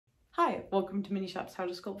Hi, welcome to Mini Shop's How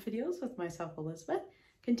to Sculpt videos with myself, Elizabeth.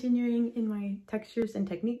 Continuing in my Textures and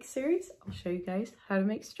Techniques series, I'll show you guys how to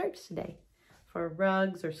make stripes today for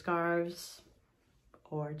rugs or scarves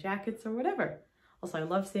or jackets or whatever. Also, I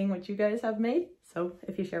love seeing what you guys have made, so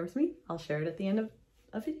if you share with me, I'll share it at the end of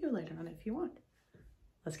a video later on if you want.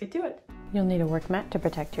 Let's get to it. You'll need a work mat to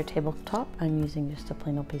protect your tabletop. I'm using just a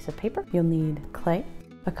plain old piece of paper. You'll need clay,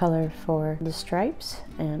 a color for the stripes,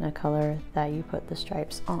 and a color that you put the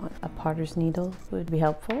stripes on. A potter's needle would be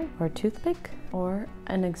helpful, or a toothpick, or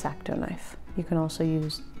an x-acto knife. You can also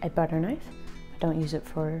use a butter knife. Don't use it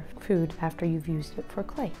for food after you've used it for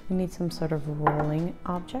clay. You need some sort of rolling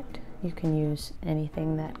object. You can use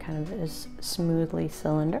anything that kind of is smoothly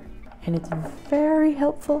cylinder. And it's very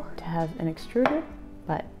helpful to have an extruder,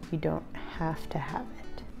 but you don't have to have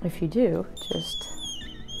it. If you do, just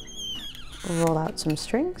roll out some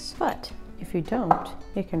strings, but if you don't,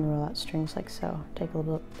 you can roll out strings like so. Take a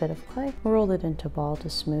little bit of clay, roll it into a ball to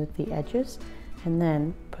smooth the edges, and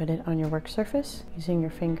then put it on your work surface using your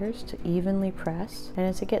fingers to evenly press. And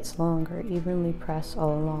as it gets longer, evenly press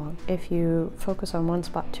all along. If you focus on one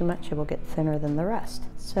spot too much, it will get thinner than the rest.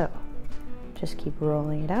 So just keep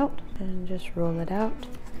rolling it out and just roll it out.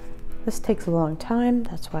 This takes a long time,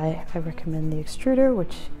 that's why I recommend the extruder,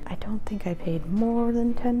 which I don't think I paid more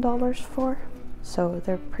than $10 for. So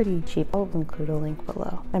they're pretty cheap. I'll include a link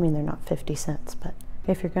below. I mean, they're not 50 cents, but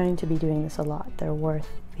if you're going to be doing this a lot, they're worth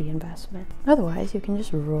the investment. Otherwise, you can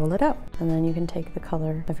just roll it out. And then you can take the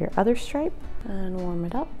color of your other stripe and warm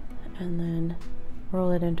it up, and then roll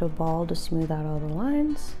it into a ball to smooth out all the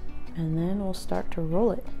lines. And then we'll start to roll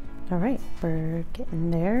it. All right, we're getting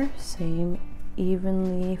there. Same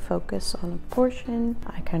evenly focus on a portion.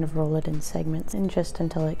 I kind of roll it in segments and just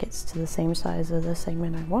until it gets to the same size of the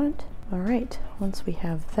segment I want. All right, once we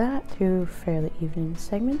have that, two fairly even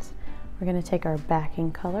segments, we're going to take our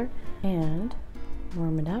backing color and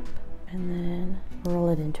warm it up and then roll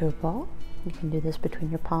it into a ball. You can do this between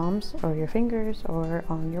your palms or your fingers or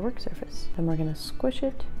on your work surface. Then we're going to squish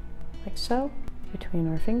it like so between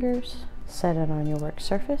our fingers, set it on your work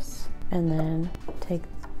surface, and then take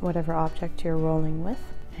whatever object you're rolling with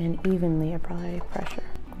and evenly apply pressure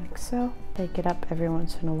like so. Take it up every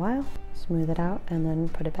once in a while, smooth it out, and then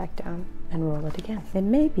put it back down and roll it again. It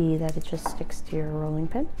may be that it just sticks to your rolling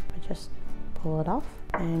pin, but just pull it off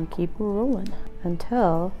and keep rolling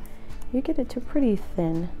until you get it to a pretty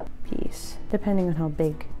thin piece, depending on how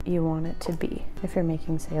big you want it to be. If you're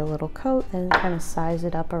making, say, a little coat, then kind of size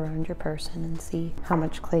it up around your person and see how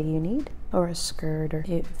much clay you need, or a skirt, or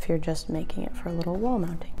if you're just making it for a little wall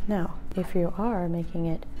mounting. Now, if you are making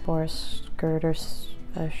it for a skirt or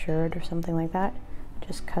a shirt or something like that,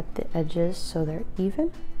 just cut the edges so they're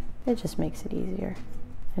even. It just makes it easier,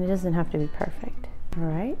 and it doesn't have to be perfect. All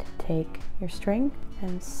right, take your string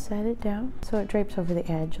and set it down so it drapes over the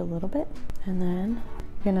edge a little bit, and then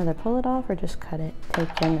you can either pull it off or just cut it.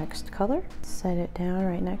 Take your next color, set it down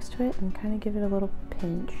right next to it, and kind of give it a little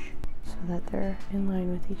pinch so that they're in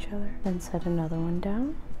line with each other. Then set another one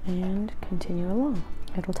down and continue along.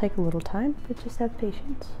 It'll take a little time, but just have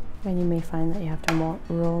patience. And you may find that you have to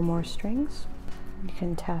roll more strings. You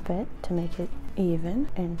can tap it to make it even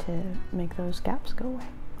and to make those gaps go away.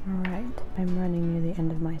 Alright, I'm running near the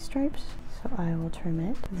end of my stripes, so I will trim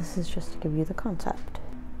it. This is just to give you the concept,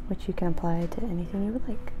 which you can apply to anything you would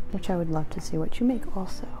like, which I would love to see what you make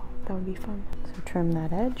also. That would be fun. So trim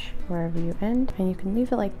that edge wherever you end, and you can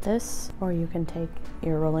leave it like this, or you can take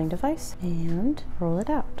your rolling device and roll it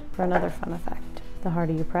out for another fun effect. The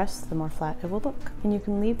harder you press, the more flat it will look. And you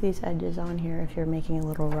can leave these edges on here if you're making a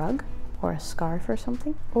little rug or a scarf or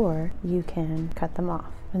something, or you can cut them off.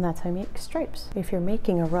 And that's how you make stripes. If you're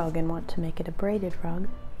making a rug and want to make it a braided rug,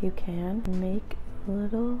 you can make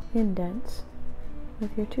little indents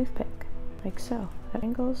with your toothpick, like so. At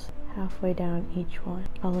angles halfway down each one.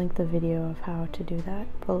 I'll link the video of how to do that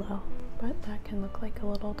below, but that can look like a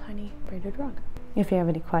little tiny braided rug. If you have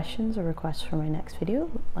any questions or requests for my next video,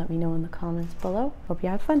 let me know in the comments below. Hope you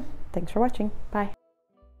had fun. Thanks for watching. Bye.